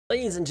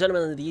Ladies and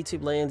gentlemen of the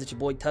YouTube lands, it's your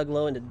boy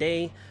Tuglow, and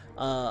today,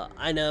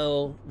 I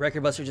know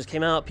Record Buster just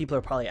came out. People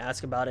are probably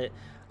asking about it.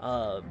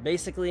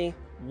 Basically,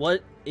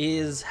 what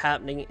is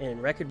happening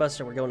in Record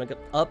Buster? We're going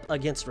up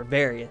against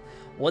RIVERIA.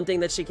 One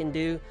thing that she can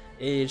do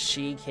is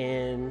she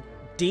can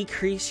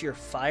decrease your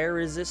fire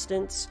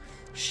resistance,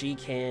 she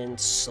can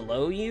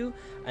slow you,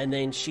 and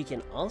then she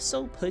can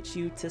also put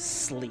you to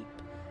sleep.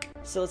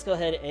 So let's go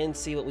ahead and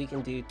see what we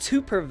can do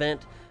to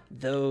prevent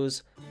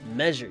those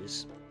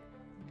measures.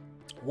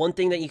 One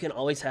thing that you can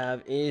always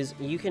have is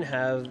you can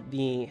have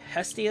the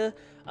Hestia.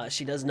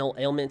 She does no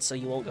ailments, so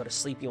you won't go to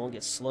sleep, you won't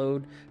get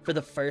slowed for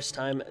the first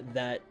time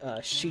that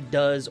she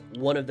does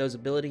one of those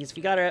abilities. If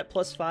you got her at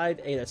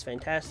 +5, hey, that's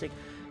fantastic.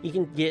 You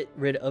can get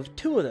rid of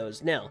 2 of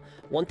those. Now,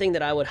 one thing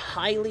that I would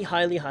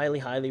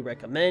highly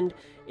recommend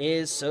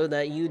is, so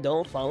that you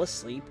don't fall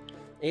asleep,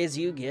 is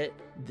you get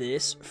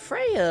this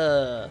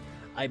Freya.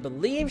 I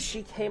believe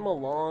she came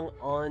along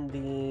on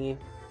the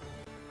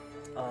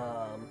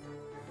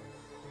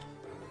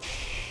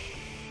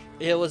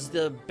it was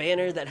the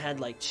banner that had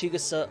like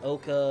Chigusa,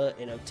 Oka,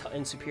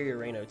 and Superior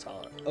Rain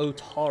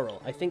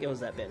Otaro. I think it was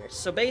that banner.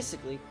 So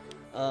basically,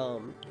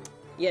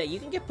 yeah, you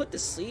can get put to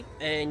sleep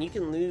and you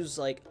can lose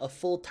like a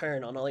full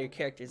turn on all your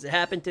characters. It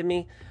happened to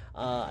me.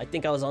 I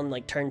think I was on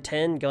like turn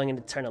 10 going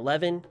into turn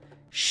 11.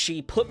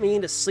 She put me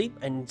to sleep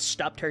and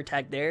stopped her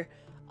attack there.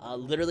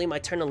 Literally my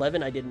turn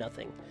 11, I did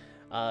nothing.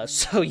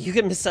 So you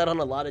can miss out on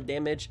a lot of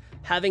damage.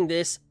 Having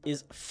this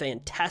is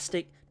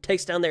fantastic.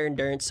 Takes down their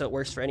endurance, so it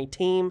works for any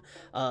team,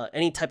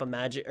 any type of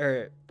magic,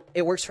 or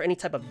it works for any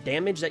type of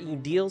damage that you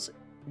deals. It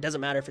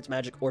doesn't matter if it's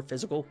magic or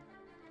physical.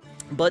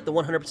 But the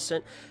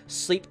 100%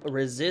 sleep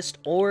resist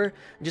or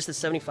just the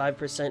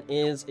 75%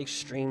 is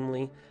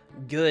extremely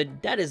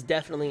good. That is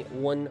definitely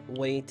one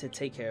way to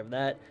take care of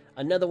that.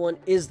 Another one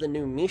is the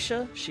new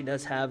Misha. She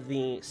does have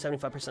the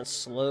 75%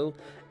 slow,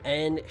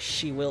 and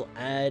she will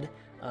add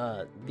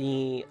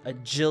the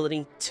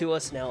agility to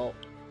us. Now,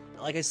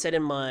 like I said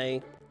in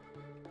my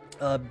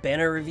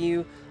banner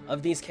review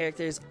of these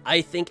characters,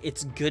 I think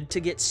it's good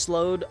to get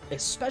slowed,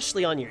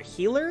 especially on your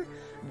healer.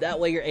 That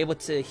way you're able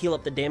to heal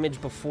up the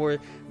damage before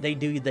they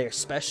do their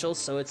special.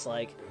 So it's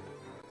like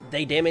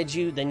they damage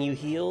you, then you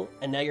heal,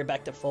 and now you're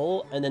back to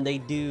full, and then they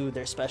do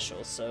their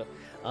special. So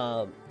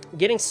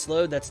getting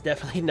slowed, that's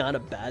definitely not a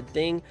bad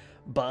thing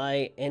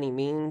by any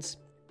means.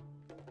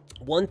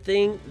 One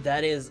thing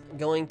that is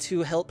going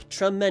to help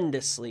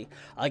tremendously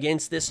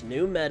against this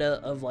new meta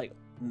of like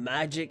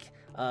magic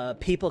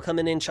people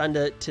coming in trying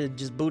to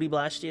just booty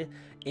blast you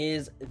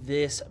is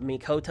this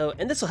Mikoto,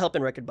 and this will help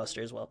in Record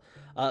Buster as well,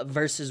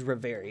 versus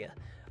RIVERIA.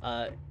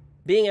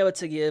 Being able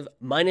to give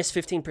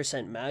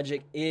 -15%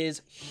 magic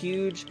is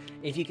huge.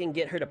 If you can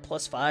get her to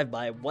 +5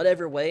 by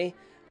whatever way,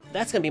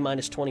 that's going to be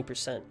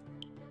 -20%.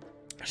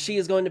 She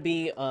is going to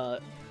be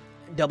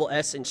double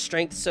S in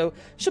strength, so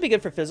she'll be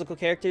good for physical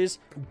characters.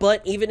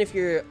 But even if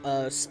you're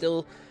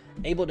still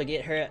able to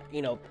get her,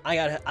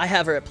 I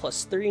have her at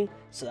 +3,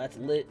 so that's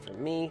lit for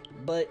me.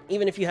 But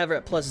even if you have her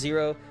at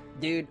 +0,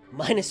 dude,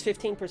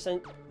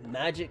 -15%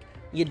 magic,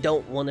 you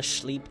don't want to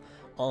sleep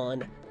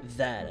on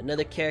that.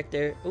 Another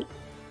character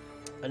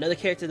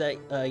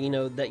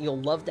that that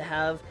you'll love to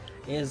have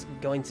is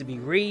going to be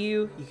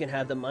Ryu. You can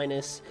have the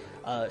minus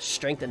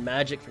strength and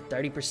magic for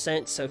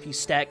 30%. So if you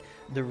stack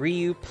the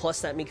Ryu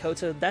plus that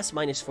Mikoto, that's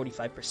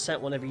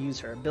 -45% whenever you use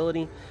her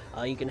ability.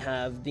 You can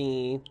have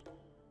the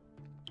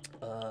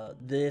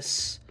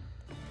this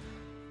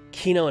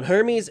Kino and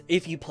Hermes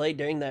if you play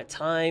during that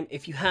time.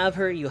 If you have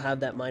her, you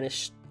have that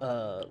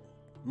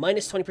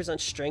 -20%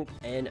 strength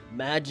and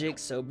magic.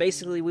 So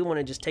basically we want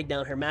to just take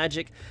down her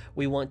magic.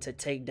 We want to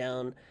take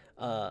down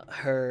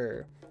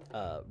her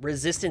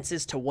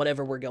resistances to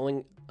whatever we're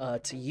going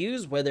to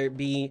use, whether it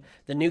be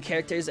the new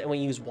characters and we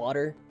use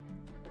water,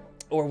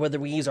 or whether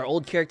we use our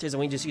old characters and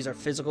we just use our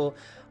physical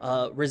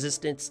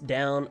resistance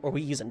down, or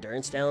we use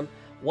endurance down.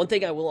 One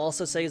thing I will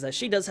also say is that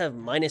she does have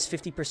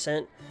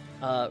 -50%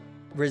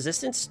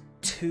 resistance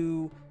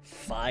to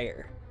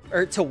fire,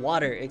 or to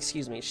water,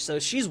 excuse me. So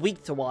she's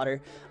weak to water.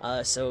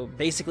 So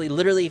basically,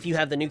 literally, if you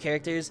have the new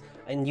characters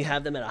and you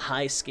have them at a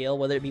high scale,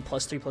 whether it be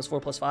 +3,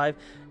 +4, +5,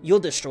 you'll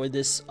destroy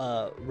this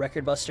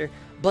Record Buster.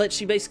 But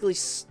she basically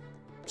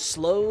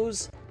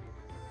slows,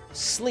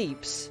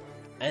 sleeps,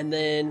 and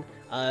then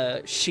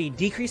she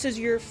decreases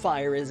your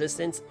fire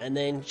resistance, and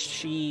then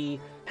she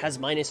has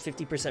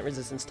 -50%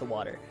 resistance to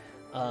water.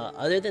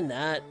 Other than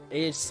that,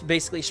 it's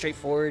basically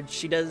straightforward.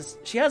 She has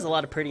a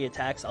lot of pretty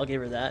attacks, I'll give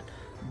her that,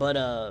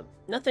 but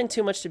nothing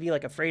too much to be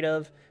like afraid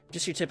of.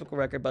 Just your typical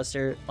Record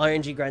Buster.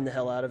 RNG grind the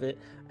hell out of it,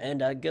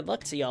 and good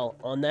luck to y'all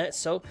on that.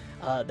 So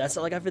that's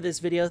all I got for this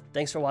video.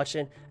 Thanks for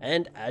watching,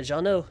 and as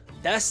y'all know,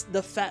 that's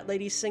the fat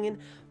lady singing,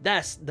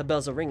 that's the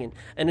bells are ringing.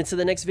 And until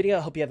the next video,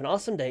 I hope you have an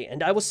awesome day,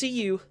 and I will see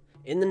you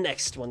in the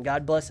next one.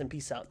 God bless and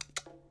peace out.